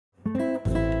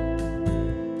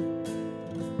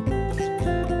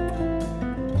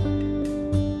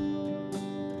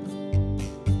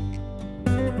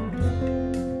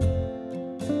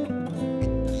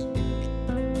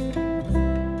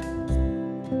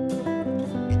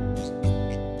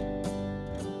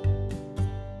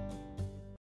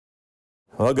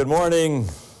Well, good morning.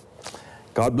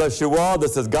 God bless you all.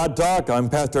 This is God Talk. I'm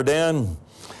Pastor Dan.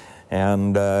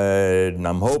 And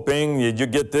I'm hoping you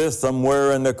get this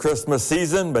somewhere in the Christmas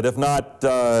season, but if not,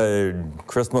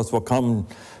 Christmas will come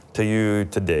to you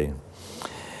today.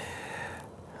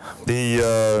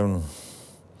 The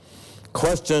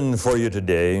question for you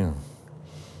today,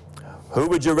 who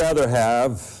would you rather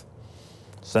have,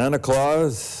 Santa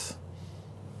Claus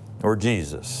or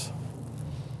Jesus?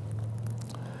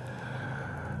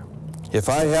 If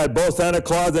I had both Santa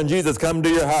Claus and Jesus come to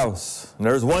your house, and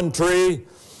there's one tree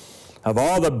of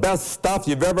all the best stuff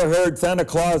you've ever heard Santa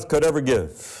Claus could ever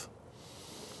give,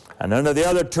 and under the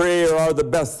other tree are all the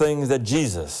best things that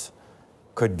Jesus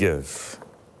could give.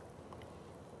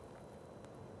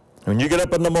 When you get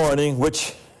up in the morning,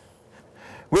 which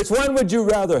one would you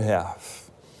rather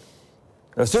have?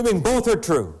 Assuming both are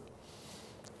true,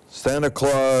 Santa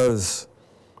Claus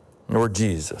or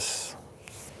Jesus.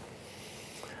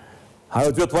 I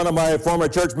was with one of my former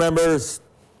church members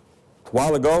a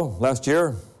while ago, last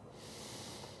year,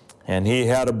 and he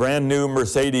had a brand new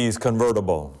Mercedes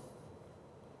convertible.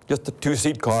 Just a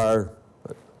two-seat car.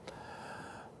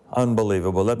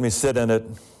 Unbelievable. Let me sit in it.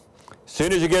 As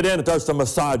soon as you get in, it starts to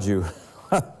massage you.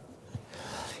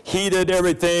 Heated,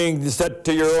 everything set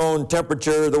to your own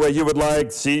temperature the way you would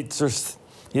like. Seats are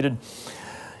heated.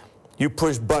 You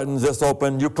push buttons, this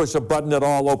open. You push a button, it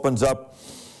all opens up.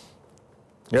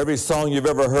 Every song you've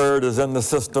ever heard is in the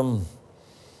system.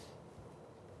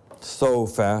 So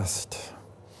fast.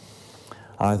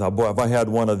 I thought, boy, if I had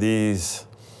one of these,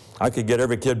 I could get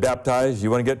every kid baptized. You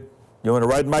want to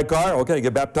ride in my car? Okay,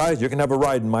 get baptized. You can have a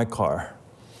ride in my car.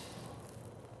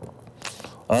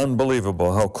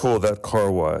 Unbelievable how cool that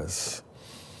car was.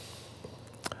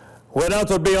 What else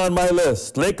would be on my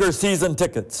list? Lakers season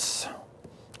tickets.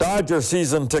 Dodger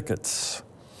season tickets.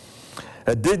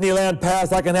 A Disneyland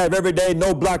pass I can have every day,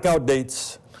 no blackout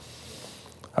dates.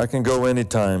 I can go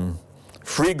anytime.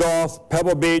 Free golf,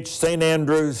 Pebble Beach, St.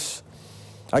 Andrews.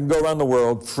 I can go around the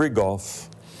world, free golf.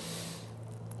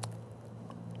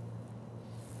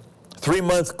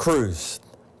 3-month cruise.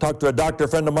 Talked to a doctor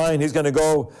friend of mine. He's going to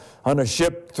go on a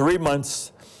ship 3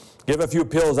 months, give a few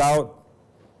pills out.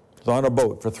 He's on a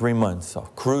boat for 3 months, so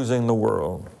cruising the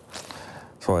world.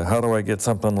 So how do I get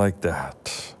something like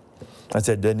that? I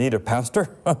said, do you need a pastor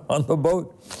on the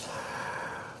boat?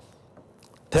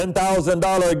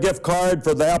 $10,000 gift card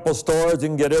for the Apple stores. You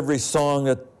can get every song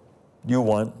that you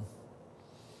want.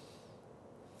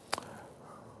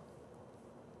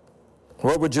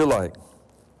 What would you like?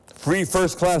 Free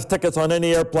first-class tickets on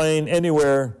any airplane,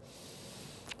 anywhere,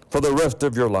 for the rest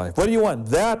of your life. What do you want,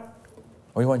 that,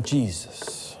 or you want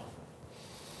Jesus?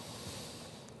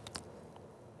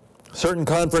 A certain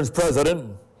conference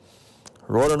president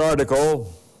wrote an article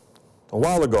a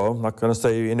while ago, I'm not going to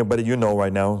say anybody you know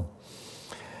right now,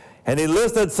 and he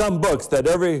listed some books that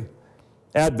every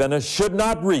Adventist should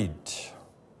not read.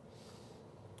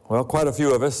 Well, quite a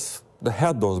few of us that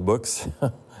had those books.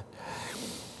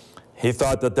 He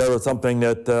thought that there was something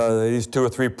that these 2 or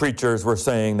 3 preachers were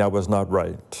saying that was not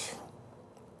right.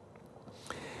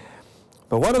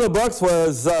 But one of the books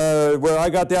was where I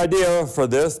got the idea for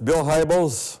this. Bill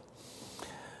Hybels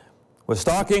was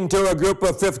talking to a group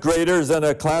of 5th graders in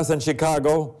a class in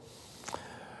Chicago.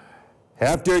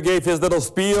 After he gave his little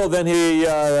spiel, then he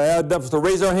had them to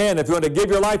raise their hand if you want to give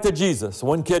your life to Jesus.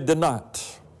 One kid did not.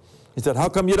 He said, how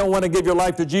come you don't want to give your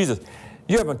life to Jesus?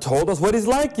 You haven't told us what he's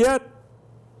like yet.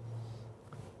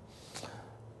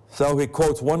 So he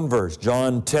quotes one verse,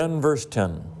 John 10, verse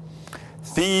 10.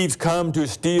 Thieves come to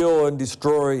steal and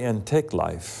destroy and take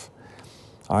life.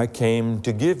 I came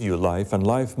to give you life and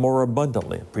life more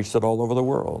abundantly. I preached it all over the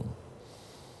world.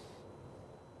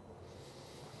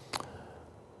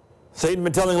 Satan's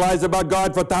been telling lies about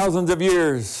God for thousands of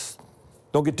years.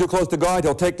 Don't get too close to God,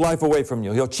 he'll take life away from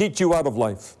you. He'll cheat you out of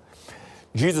life.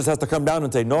 Jesus has to come down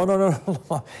and say, no, no, no,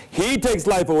 no. He takes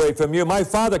life away from you. My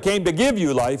Father came to give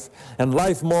you life and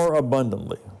life more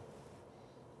abundantly.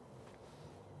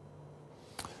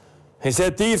 He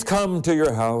said, thieves come to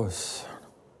your house.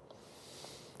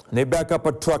 And they back up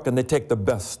a truck and they take the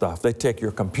best stuff. They take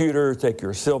your computer, take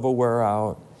your silverware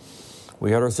out.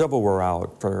 We had our silverware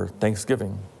out for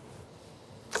Thanksgiving.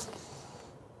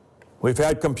 We've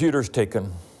had computers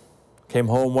taken. Came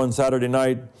home one Saturday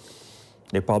night.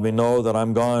 They probably know that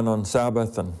I'm gone on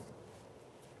Sabbath, and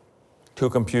 2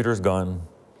 computers gone.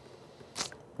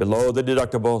 Below the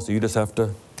deductible, so you just have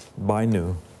to buy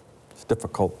new. It's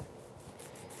difficult.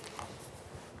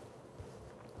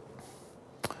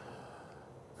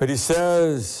 But he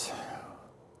says,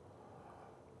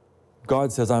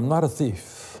 God says, I'm not a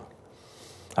thief.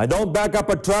 I don't back up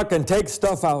a truck and take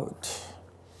stuff out.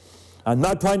 I'm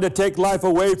not trying to take life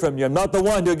away from you. I'm not the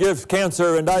one who gives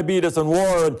cancer and diabetes and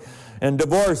war and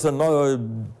divorce and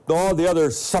all the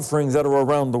other sufferings that are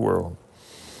around the world.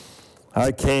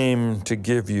 I came to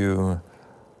give you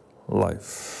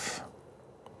life.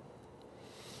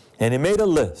 And he made a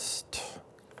list.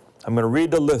 I'm going to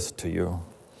read the list to you.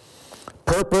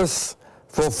 Purpose,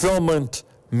 fulfillment,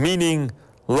 meaning,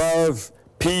 love,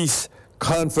 peace,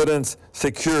 confidence,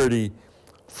 security,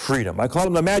 freedom. I call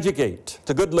them the Magic 8. It's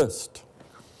a good list.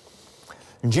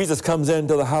 And Jesus comes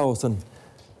into the house and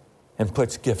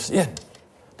puts gifts in.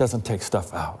 Doesn't take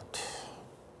stuff out.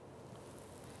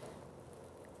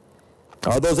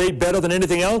 Are those 8 better than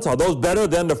anything else? Are those better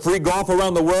than the free golf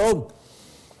around the world?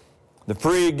 The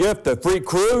free gift, the free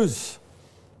cruise?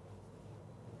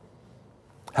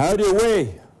 How do you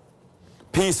weigh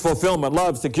peace, fulfillment,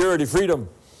 love, security, freedom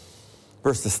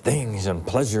versus things and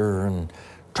pleasure and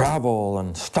travel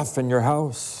and stuff in your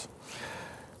house?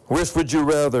 Which would you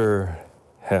rather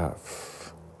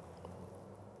have?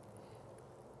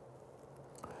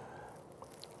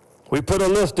 We put a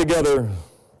list together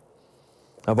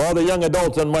of all the young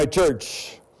adults in my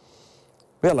church.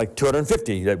 We had like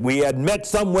 250 that we had met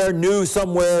somewhere, knew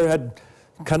somewhere, had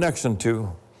connection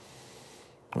to.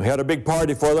 We had a big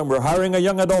party for them. We're hiring a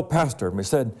young adult pastor. And we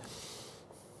said,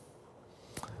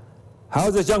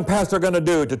 how's this young pastor going to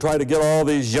do to try to get all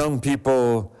these young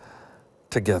people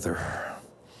together?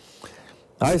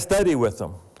 I studied with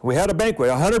them. We had a banquet.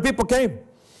 100 people came.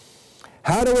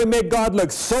 How do we make God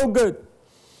look so good?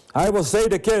 I will say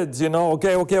to kids,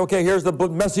 okay, here's the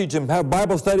message, and have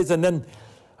Bible studies, and then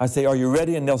I say, are you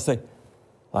ready? And they'll say,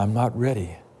 I'm not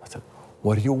ready. I said,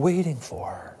 what are you waiting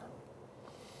for?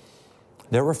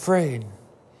 They're afraid.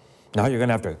 Now you're going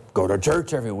to have to go to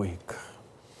church every week.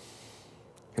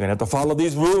 You're going to have to follow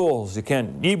these rules. You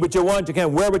can't eat what you want. You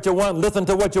can't wear what you want. Listen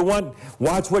to what you want.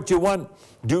 Watch what you want.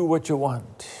 Do what you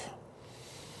want.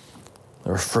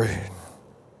 They're afraid.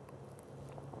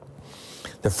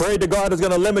 They're afraid that God is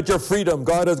going to limit your freedom.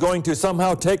 God is going to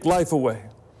somehow take life away.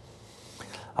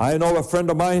 I know a friend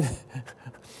of mine,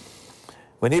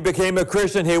 when he became a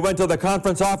Christian, he went to the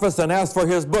conference office and asked for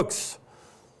his books.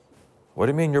 What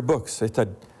do you mean your books? They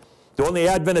said, the only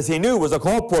Adventist he knew was a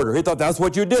call porter. He thought that's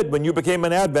what you did when you became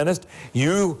an Adventist.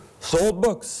 You sold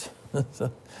books.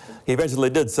 So he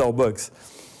eventually did sell books.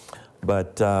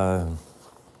 But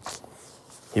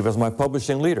he was my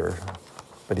publishing leader.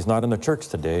 But he's not in the church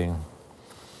today.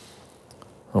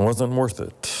 It wasn't worth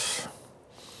it.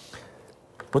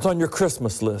 What's on your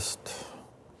Christmas list?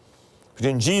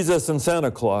 Between Jesus and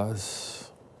Santa Claus.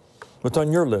 What's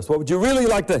on your list? What would you really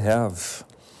like to have?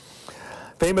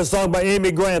 Famous song by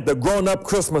Amy Grant, The Grown-Up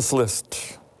Christmas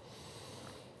List.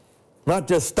 Not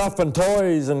just stuff and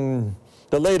toys and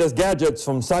the latest gadgets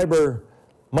from Cyber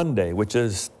Monday, which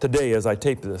is today as I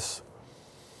tape this.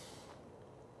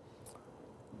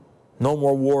 No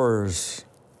more wars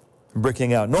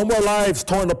breaking out. No more lives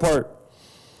torn apart.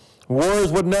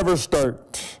 Wars would never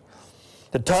start.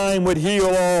 The time would heal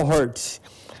all hearts.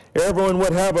 Everyone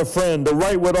would have a friend. The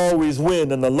right would always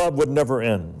win, and the love would never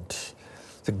end.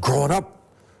 The grown-up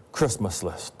Christmas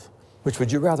list. Which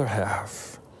would you rather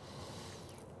have?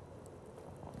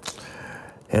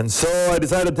 And so I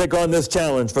decided to take on this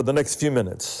challenge for the next few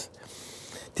minutes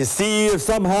to see if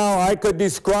somehow I could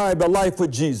describe a life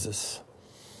with Jesus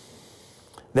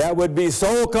that would be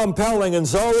so compelling and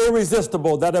so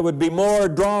irresistible that it would be more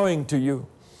drawing to you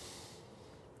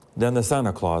than the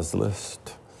Santa Claus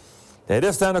list. That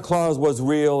if Santa Claus was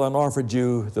real and offered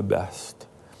you the best,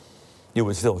 you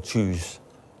would still choose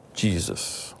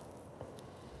Jesus.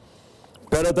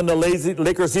 Better than the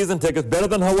Laker season tickets, better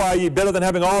than Hawaii, better than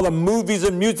having all the movies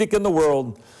and music in the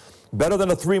world, better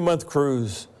than a 3-month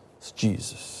cruise, it's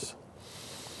Jesus.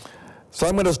 So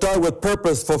I'm going to start with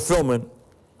purpose, fulfillment,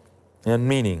 and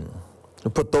meaning. To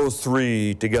put those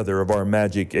 3 together of our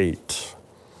Magic 8.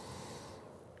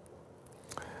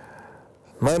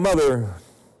 My mother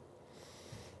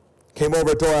came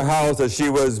over to our house as she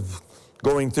was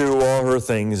going through all her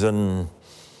things and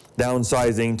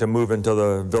downsizing to move into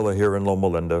the villa here in Loma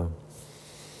Linda.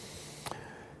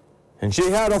 And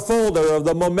she had a folder of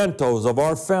the mementos of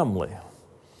our family.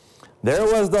 There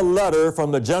was the letter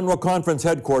from the General Conference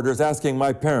headquarters asking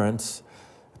my parents,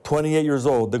 28 years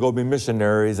old, to go be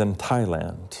missionaries in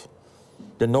Thailand.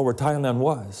 Didn't know where Thailand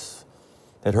was.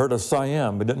 They'd heard of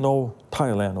Siam, but didn't know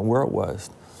Thailand or where it was.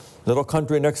 Little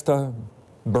country next to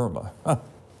Burma.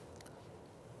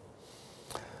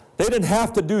 They didn't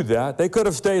have to do that. They could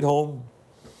have stayed home.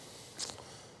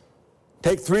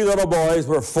 Take 3 little boys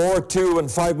who were 4, 2, and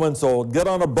 5 months old, get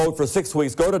on a boat for 6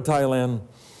 weeks, go to Thailand,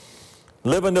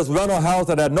 live in this rental house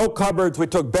that had no cupboards. We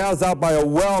took baths out by a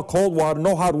well, cold water,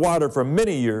 no hot water for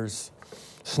many years.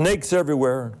 Snakes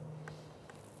everywhere.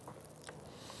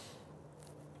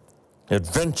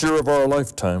 Adventure of our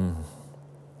lifetime.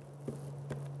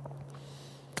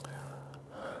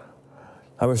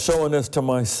 I was showing this to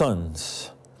my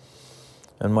sons,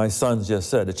 and my sons just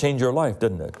said, it changed your life,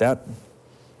 didn't it? That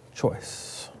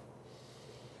choice.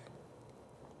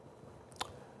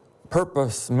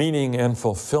 Purpose, meaning, and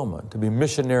fulfillment, to be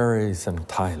missionaries in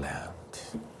Thailand.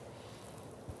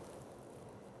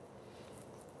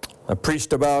 I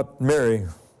preached about Mary.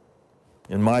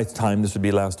 In my time, this would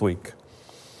be last week.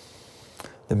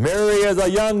 That Mary is a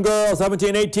young girl,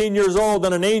 17, 18 years old,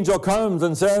 and an angel comes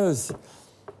and says,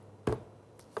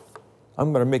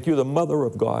 I'm going to make you the mother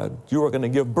of God. You are going to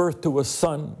give birth to a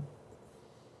son.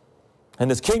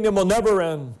 And his kingdom will never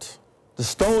end. The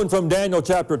stone from Daniel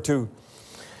chapter 2.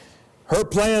 Her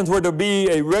plans were to be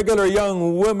a regular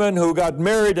young woman who got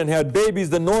married and had babies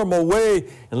the normal way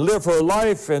and live her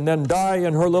life and then die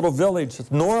in her little village. It's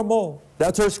normal.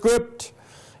 That's her script.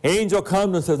 Angel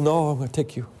comes and says, no, I'm going to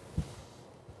take you.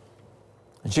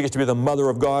 And she gets to be the mother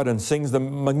of God and sings the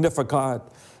Magnificat.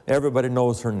 Everybody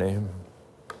knows her name.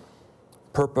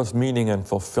 Purpose, meaning, and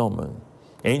fulfillment.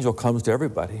 Angel comes to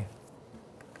everybody,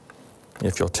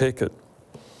 if you'll take it.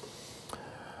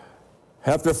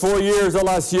 After 4 years of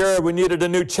last year, we needed a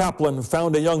new chaplain. We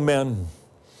found a young man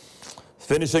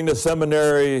finishing the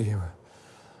seminary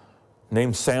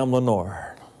named Sam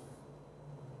Lenore.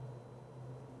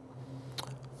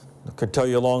 I could tell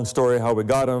you a long story how we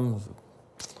got him.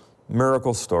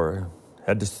 Miracle story.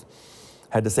 Had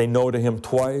to say no to him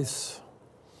twice.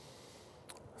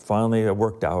 Finally, it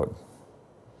worked out.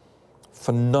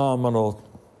 Phenomenal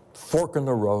fork in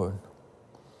the road.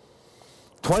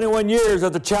 21 years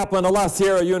as a chaplain at La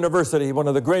Sierra University, one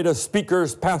of the greatest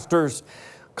speakers, pastors,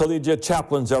 collegiate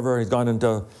chaplains ever. He's gone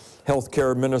into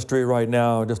healthcare ministry right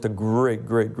now. Just a great,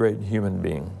 great, great human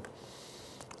being.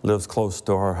 Lives close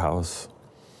to our house.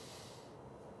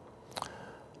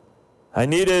 I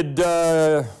needed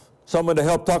someone to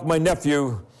help talk my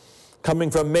nephew, coming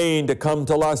from Maine, to come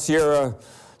to La Sierra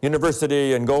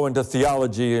University and go into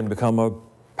theology and become a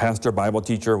pastor, Bible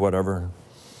teacher, whatever.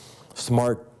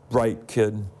 Smart, bright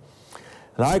kid.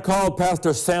 And I called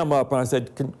Pastor Sam up and I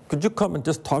said, could you come and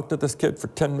just talk to this kid for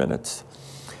 10 minutes?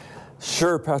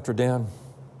 Sure, Pastor Dan.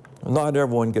 Not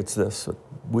everyone gets this.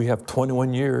 We have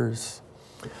 21 years.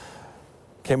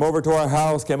 Came over to our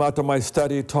house, came out to my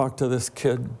study, talked to this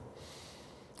kid.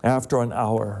 After an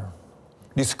hour,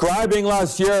 describing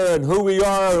last year and who we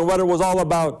are and what it was all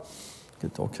about.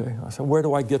 It's okay. I said, where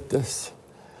do I get this?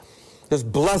 This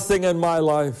blessing in my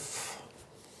life.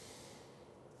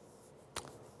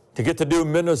 To get to do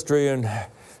ministry and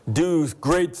do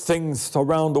great things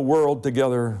around the world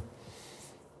together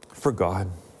for God.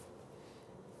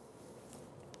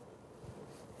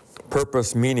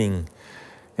 Purpose, meaning,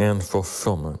 and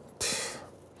fulfillment.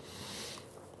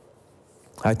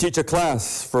 I teach a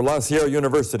class for La Sierra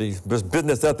University. There's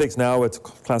business ethics now. It's a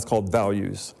class called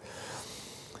Values.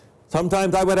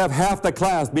 Sometimes I would have half the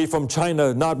class be from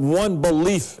China, not one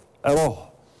belief at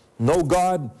all. No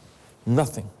God,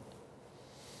 nothing.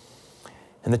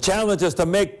 And the challenge is to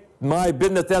make my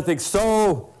business ethics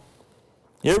so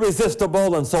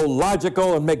irresistible and so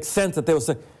logical and make sense that they would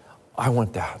say, I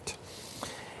want that.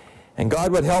 And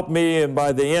God would help me, and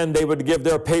by the end they would give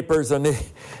their papers and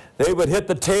they would hit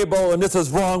the table, and this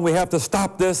is wrong, we have to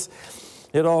stop this.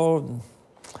 You know,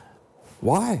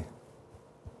 why?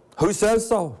 Who says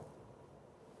so?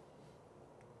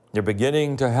 You're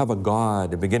beginning to have a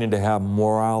God. You're beginning to have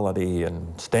morality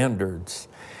and standards.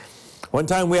 One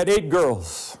time we had 8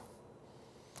 girls.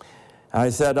 I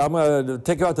said, I'm going to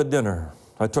take you out to dinner.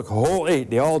 I took a whole 8.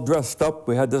 They all dressed up.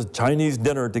 We had this Chinese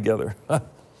dinner together.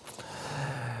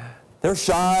 They're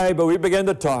shy, but we began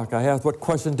to talk. I asked, what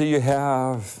question do you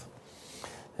have?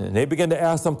 And they began to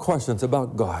ask some questions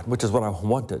about God, which is what I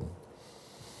wanted.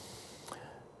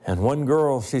 And one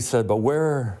girl, she said, but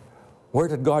where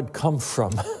did God come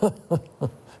from?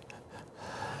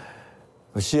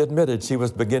 But she admitted she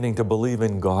was beginning to believe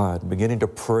in God, beginning to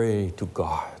pray to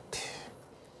God.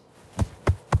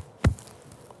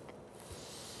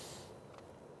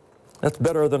 That's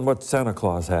better than what Santa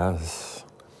Claus has.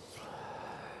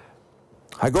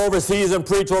 I go overseas and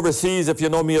preach overseas. If you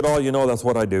know me at all, you know that's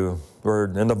what I do. We're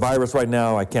in the virus right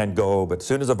now, I can't go, but as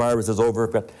soon as the virus is over,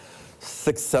 I've got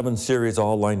 6, 7 series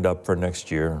all lined up for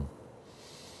next year.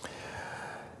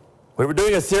 We were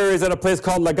doing a series at a place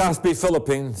called Legazpi,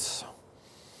 Philippines.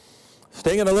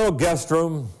 Staying in a little guest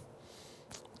room,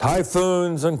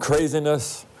 typhoons and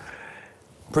craziness,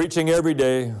 preaching every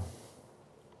day.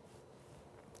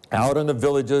 out in the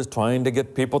villages trying to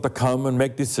get people to come and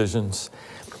make decisions.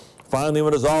 Finally,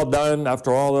 when it was all done,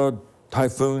 after all the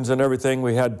typhoons and everything,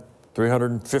 we had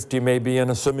 350 maybe in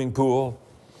a swimming pool.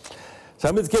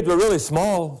 Some of the kids were really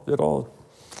small, you know.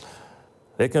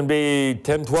 They can be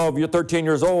 10, 12, 13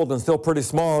 years old and still pretty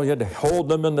small. You had to hold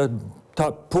them in the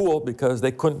top pool because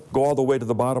they couldn't go all the way to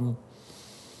the bottom.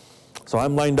 So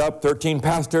I'm lined up, 13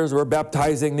 pastors, we're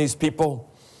baptizing these people.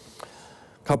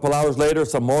 A couple hours later,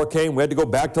 some more came. We had to go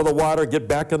back to the water, get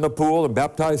back in the pool and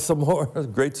baptize some more.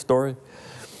 Great story.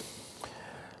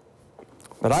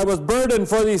 But I was burdened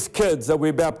for these kids that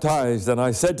we baptized, and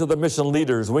I said to the mission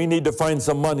leaders, we need to find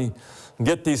some money and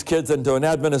get these kids into an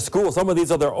Adventist school. Some of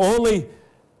these are their only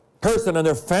person in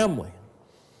their family.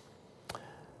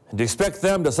 And to expect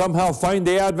them to somehow find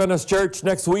the Adventist church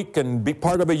next week and be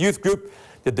part of a youth group,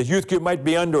 that the youth group might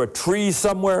be under a tree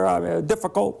somewhere, I mean,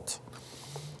 difficult.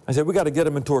 I said, we got to get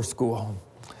them into our school.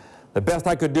 The best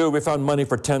I could do, we found money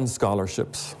for 10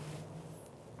 scholarships.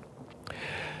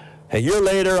 A year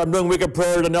later, I'm doing week of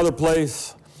prayer at another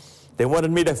place. They wanted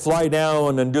me to fly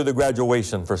down and do the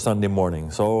graduation for Sunday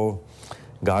morning. So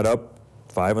got up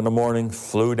 5 in the morning,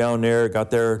 flew down there,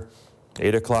 got there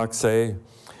 8 o'clock, say.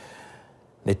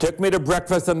 They took me to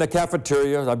breakfast in the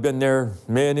cafeteria. I've been there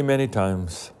many, many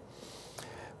times.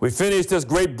 We finished this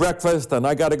great breakfast, and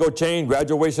I got to go change.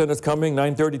 Graduation is coming,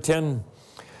 9:30, 10.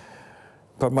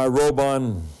 Put my robe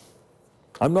on.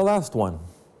 I'm the last one.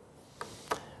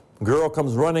 Girl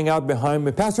comes running out behind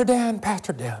me. Pastor Dan,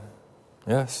 Pastor Dan.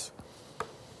 Yes.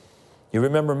 You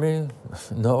remember me?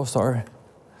 No, sorry.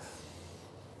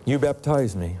 You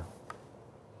baptized me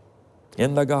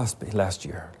in the gospel last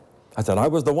year. I said, I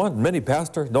was the one. Many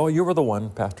pastors. No, you were the one,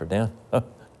 Pastor Dan.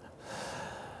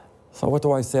 So what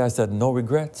do I say? I said, no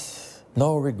regrets.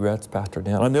 No regrets, Pastor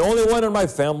Dan. I'm the only one in my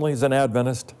family who's an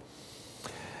Adventist.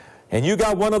 And you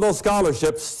got one of those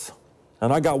scholarships,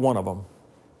 and I got one of them.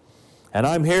 And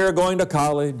I'm here going to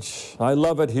college. I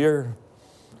love it here.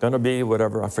 Going to be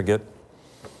whatever, I forget.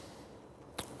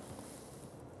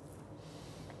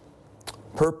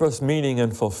 Purpose, meaning,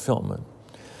 and fulfillment.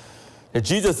 And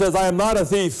Jesus says, I am not a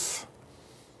thief.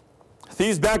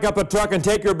 Thieves back up a truck and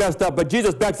take your best up, but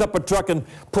Jesus backs up a truck and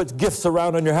puts gifts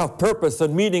around in your house. Purpose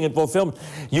and meaning and fulfillment.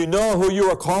 You know who you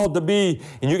are called to be,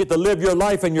 and you get to live your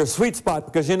life in your sweet spot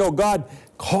because you know God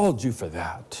called you for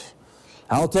that.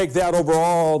 I'll take that over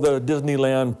all the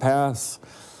Disneyland pass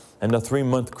and the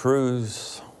 3-month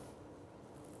cruise.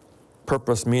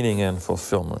 Purpose, meaning, and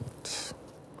fulfillment.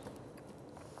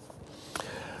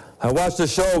 I watched a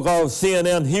show called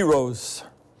CNN Heroes.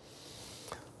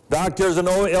 Doctors and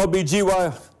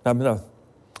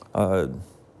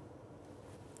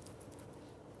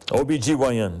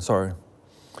OBGYN, sorry.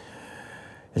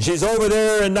 And she's over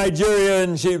there in Nigeria,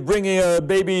 and she's bringing a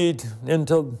baby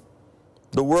into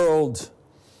the world.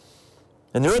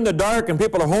 And they're in the dark, and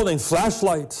people are holding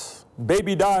flashlights.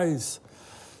 Baby dies.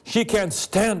 She can't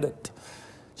stand it.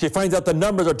 She finds out the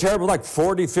numbers are terrible, like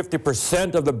 40,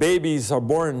 50% of the babies are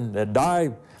born that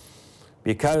die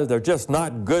because they're just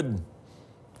not good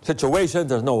situations.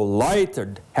 There's no light,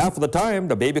 or half of the time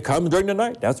the baby comes during the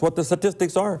night. That's what the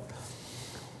statistics are.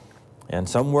 And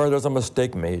somewhere there's a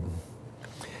mistake made.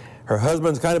 Her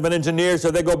husband's kind of an engineer,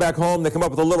 so they go back home, they come up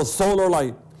with a little solar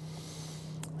light.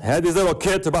 Had these little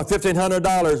kits, about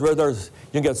 $1,500, where you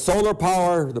can get solar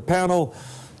power, the panel,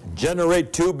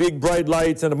 generate 2 big bright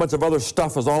lights, and a bunch of other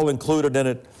stuff is all included in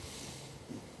it.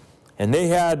 And they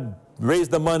had raised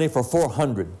the money for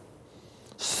 400.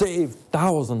 Saved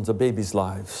thousands of babies'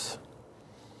 lives.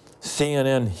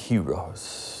 CNN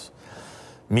Heroes.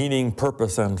 Meaning,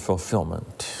 purpose, and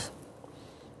fulfillment.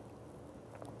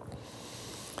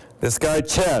 This guy,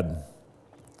 Chad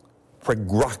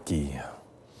Pregrocki,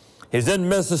 he's in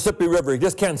Mississippi River. He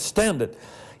just can't stand it.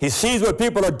 He sees what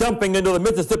people are dumping into the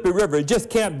Mississippi River. He just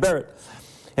can't bear it.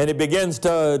 And he begins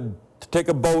to take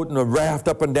a boat and a raft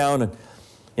up and down. And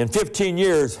in 15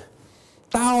 years,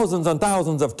 thousands and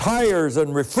thousands of tires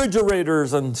and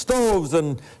refrigerators and stoves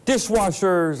and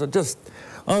dishwashers, and just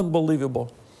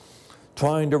unbelievable.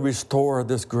 Trying to restore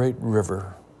this great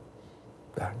river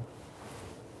back.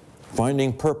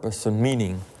 Finding purpose and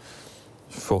meaning,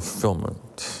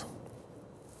 fulfillment.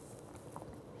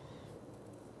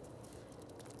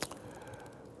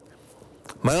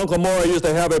 My Uncle Maury used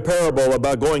to have a parable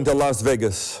about going to Las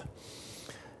Vegas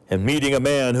and meeting a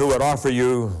man who would offer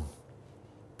you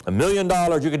 $1 million.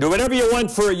 You could do whatever you want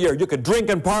for a year. You could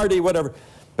drink and party, whatever.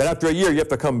 But after a year, you have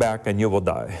to come back and you will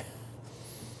die.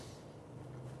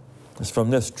 It's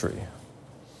from this tree.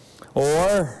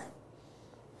 Or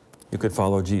you could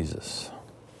follow Jesus.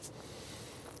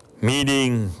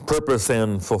 Meaning, purpose,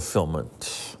 and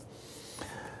fulfillment.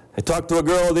 I talked to a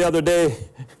girl the other day.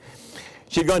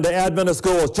 She'd gone to Adventist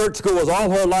schools, church schools all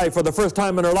her life. For the first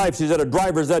time in her life, she's at a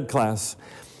driver's ed class.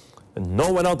 And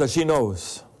no one else that she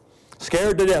knows.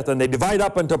 Scared to death, and they divide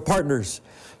up into partners.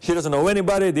 She doesn't know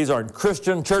anybody. These aren't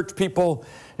Christian church people.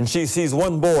 And she sees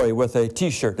one boy with a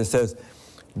T-shirt that says,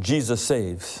 Jesus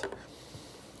saves.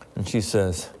 And she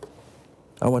says,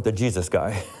 I want the Jesus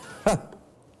guy.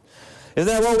 Isn't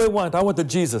that what we want? I want the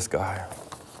Jesus guy.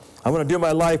 I want to do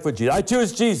my life with Jesus. I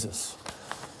choose Jesus.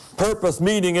 Purpose,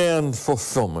 meaning, and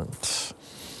fulfillment.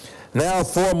 Now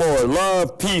 4 more.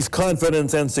 Love, peace,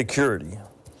 confidence, and security.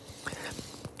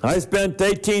 I spent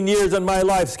 18 years in my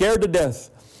life scared to death.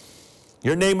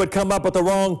 Your name would come up at the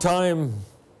wrong time,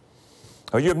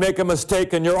 or you'd make a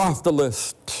mistake and you're off the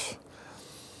list.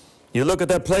 You look at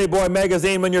that Playboy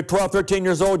magazine when you're 12, 13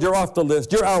 years old, you're off the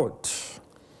list. You're out.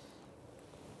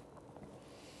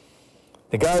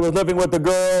 The guy was living with the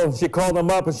girl. She called him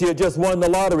up and she had just won the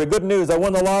lottery. Good news, I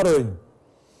won the lottery.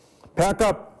 Pack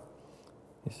up.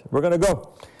 He said, we're going to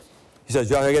go. He says,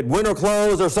 I get winter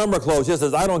clothes or summer clothes. She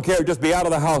says, I don't care. Just be out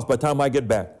of the house by the time I get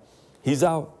back. He's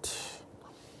out.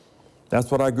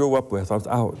 That's what I grew up with. I was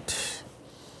out.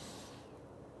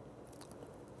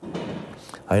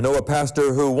 I know a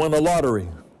pastor who won the lottery.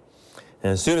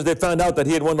 And as soon as they found out that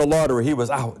he had won the lottery, he was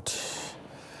out.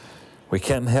 We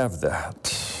can't have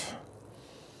that.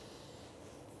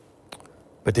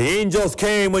 But the angels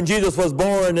came when Jesus was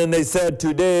born, and they said,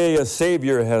 today a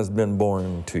Savior has been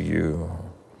born to you.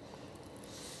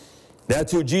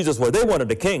 That's who Jesus was. They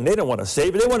wanted a king. They didn't want a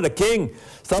Savior. They wanted a king,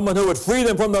 someone who would free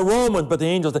them from the Romans. But the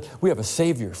angels said, we have a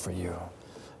Savior for you.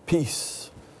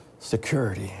 Peace,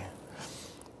 security,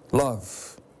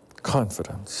 love,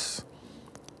 confidence.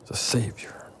 The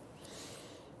Savior.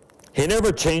 He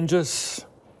never changes.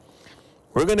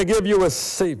 We're going to give you a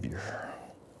Savior.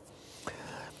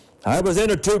 I was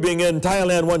inner tubing in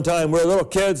Thailand one time. We were little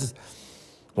kids.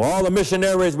 Well, all the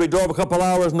missionaries, we drove a couple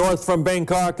hours north from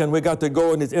Bangkok, and we got to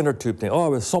go in this inner tube thing. Oh, it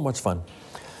was so much fun.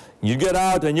 You'd get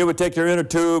out, and you would take your inner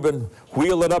tube and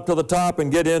wheel it up to the top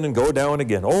and get in and go down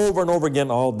again, over and over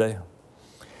again all day.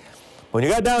 When you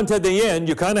got down to the end,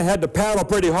 you kind of had to paddle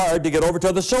pretty hard to get over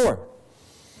to the shore.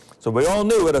 So we all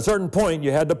knew at a certain point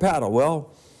you had to paddle.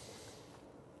 Well,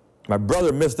 my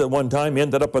brother missed it one time. He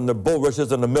ended up in the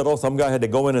bulrushes in the middle. Some guy had to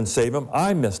go in and save him.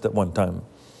 I missed it one time.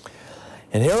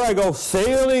 And here I go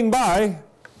sailing by.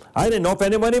 I didn't know if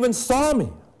anyone even saw me.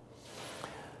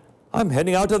 I'm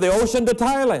heading out to the ocean to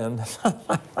Thailand.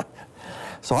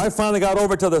 So I finally got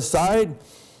over to the side,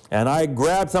 and I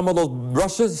grabbed some of those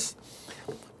brushes.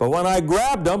 But when I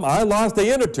grabbed them, I lost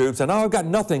the inner tubes, and now I've got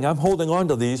nothing. I'm holding on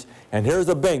to these, and here's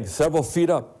a bank several feet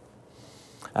up.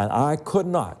 And I could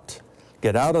not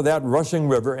get out of that rushing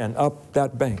river and up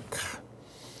that bank.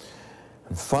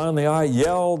 And finally I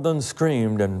yelled and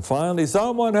screamed, and finally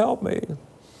someone help me.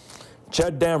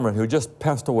 Chet Dameron, who just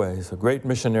passed away, he's a great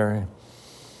missionary,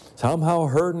 somehow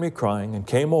heard me crying and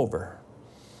came over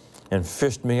and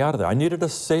fished me out of there. I needed a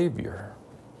Savior.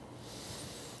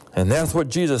 And that's what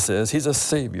Jesus is. He's a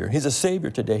Savior. He's a Savior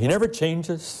today. He never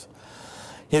changes.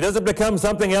 He doesn't become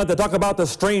something else. They talk about the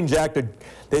strange act.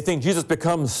 They think Jesus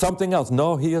becomes something else.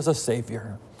 No, He is a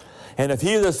Savior. And if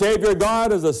He is a Savior,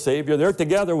 God is a Savior. They're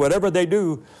together. Whatever they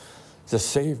do, He's a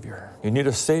Savior. You need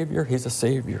a Savior? He's a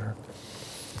Savior.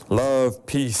 Love,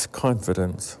 peace,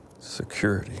 confidence,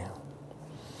 security.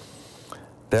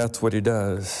 That's what He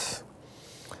does.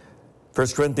 1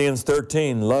 Corinthians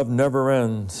 13, love never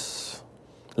ends.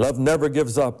 Love never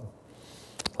gives up.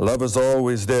 Love is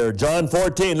always there. John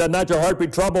 14, let not your heart be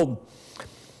troubled.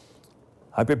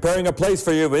 I'm preparing a place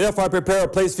for you, but if I prepare a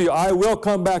place for you, I will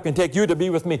come back and take you to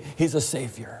be with me. He's a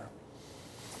Savior.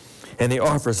 And He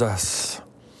offers us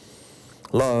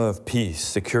love, peace,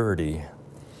 security,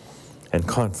 and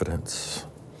confidence.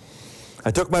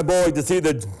 I took my boy to see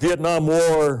the Vietnam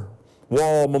War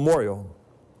Wall Memorial.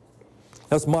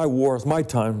 That's my war, it's my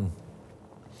time.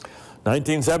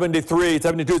 1973,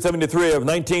 72, 73, I was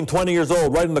 19, 20 years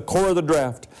old, right in the core of the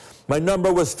draft. My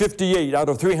number was 58 out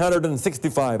of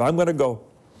 365. I'm going to go.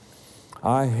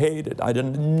 I hated. I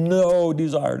didn't no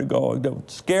desire to go. I was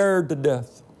scared to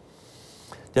death.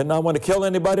 Did not want to kill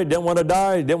anybody. Didn't want to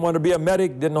die. Didn't want to be a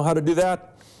medic. Didn't know how to do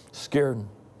that. Scared.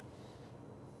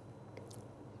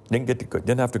 Didn't get to go.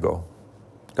 Didn't have to go.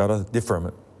 Got to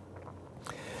deferment. it.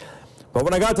 But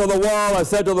when I got to the wall, I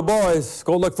said to the boys,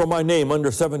 go look for my name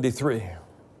under 73.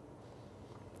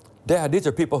 Dad, these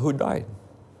are people who died.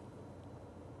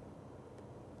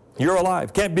 You're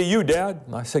alive. Can't be you, Dad.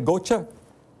 And I said, go check.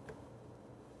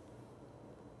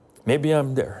 Maybe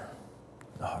I'm there.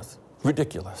 No, it's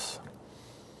ridiculous.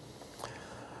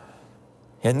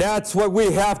 And that's what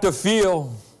we have to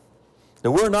feel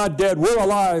that we're not dead, we're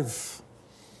alive.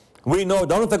 We know,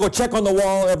 don't have to go check on the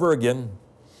wall ever again.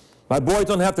 My boys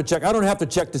don't have to check. I don't have to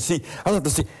check to see. I don't have to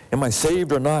see, am I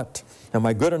saved or not? Am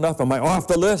I good enough? Am I off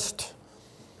the list?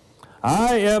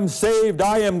 I am saved.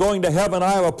 I am going to heaven.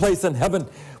 I have a place in heaven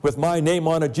with my name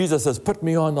on it. Jesus says, put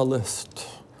me on the list.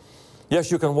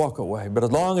 Yes, you can walk away, but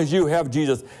as long as you have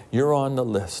Jesus, you're on the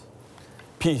list.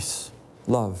 Peace,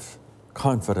 love,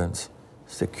 confidence,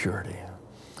 security.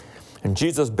 And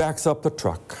Jesus backs up the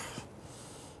truck,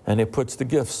 and he puts the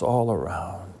gifts all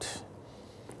around.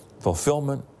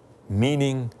 Fulfillment,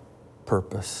 meaning,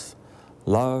 purpose,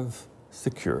 love,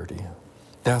 security.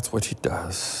 That's what he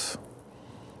does.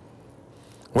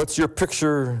 What's your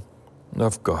picture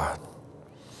of God?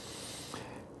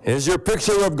 Is your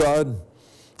picture of God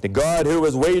the God who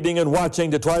is waiting and watching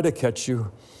to try to catch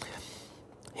you?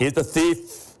 He's the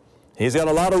thief. He's got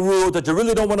a lot of rules that you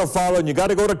really don't want to follow, and you got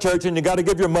to go to church, and you got to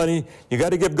give your money. You got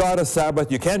to give God a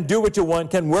Sabbath. You can't do what you want,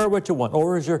 can't wear what you want.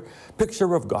 Or is your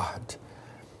picture of God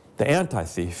the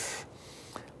anti-thief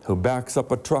who backs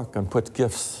up a truck and puts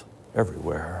gifts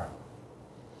everywhere?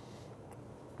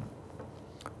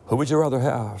 Who would you rather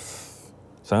have,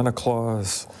 Santa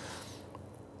Claus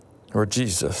or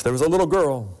Jesus? There was a little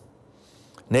girl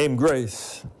named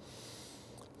Grace.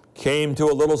 Came to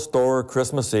a little store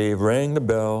Christmas Eve, rang the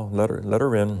bell, let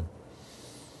her in.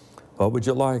 What would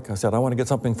you like? I said, I want to get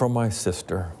something from my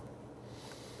sister.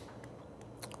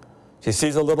 She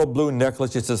sees a little blue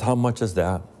necklace. She says, how much is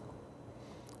that?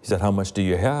 He said, how much do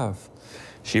you have?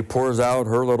 She pours out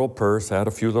her little purse, had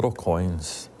a few little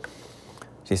coins.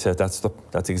 She said,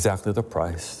 that's exactly the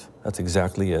price. That's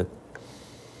exactly it.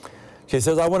 She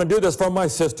says, I want to do this for my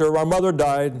sister. Our mother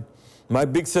died. My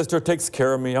big sister takes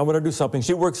care of me. I want to do something.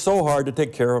 She works so hard to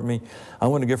take care of me. I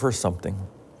want to give her something.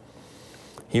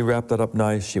 He wrapped it up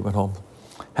nice. She went home.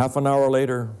 Half an hour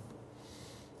later,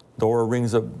 door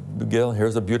rings again.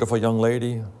 Here's a beautiful young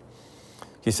lady.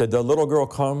 He said, did the little girl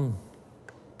come?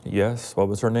 Yes. What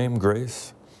was her name?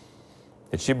 Grace.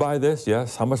 Did she buy this?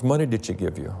 Yes. How much money did she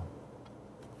give you?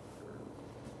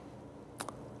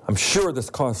 I'm sure this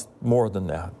cost more than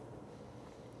that.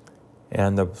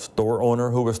 And the store owner,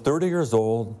 who was 30 years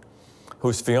old,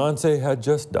 whose fiance had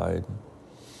just died,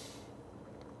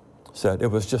 said, it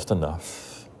was just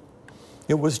enough.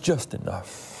 It was just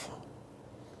enough.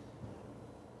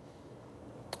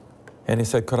 And he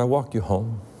said, could I walk you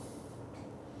home?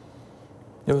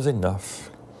 It was enough.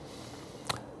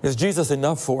 Is Jesus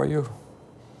enough for you?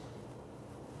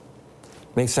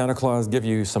 May Santa Claus give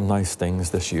you some nice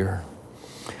things this year.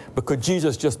 But could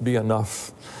Jesus just be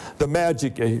enough? The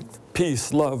magic 8,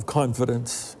 peace, love,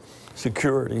 confidence,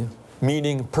 security,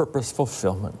 meaning, purpose,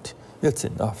 fulfillment. It's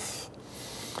enough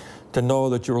to know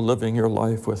that you're living your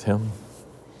life with him.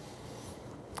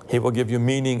 He will give you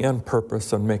meaning and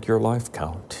purpose and make your life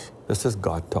count. This is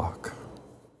God talk.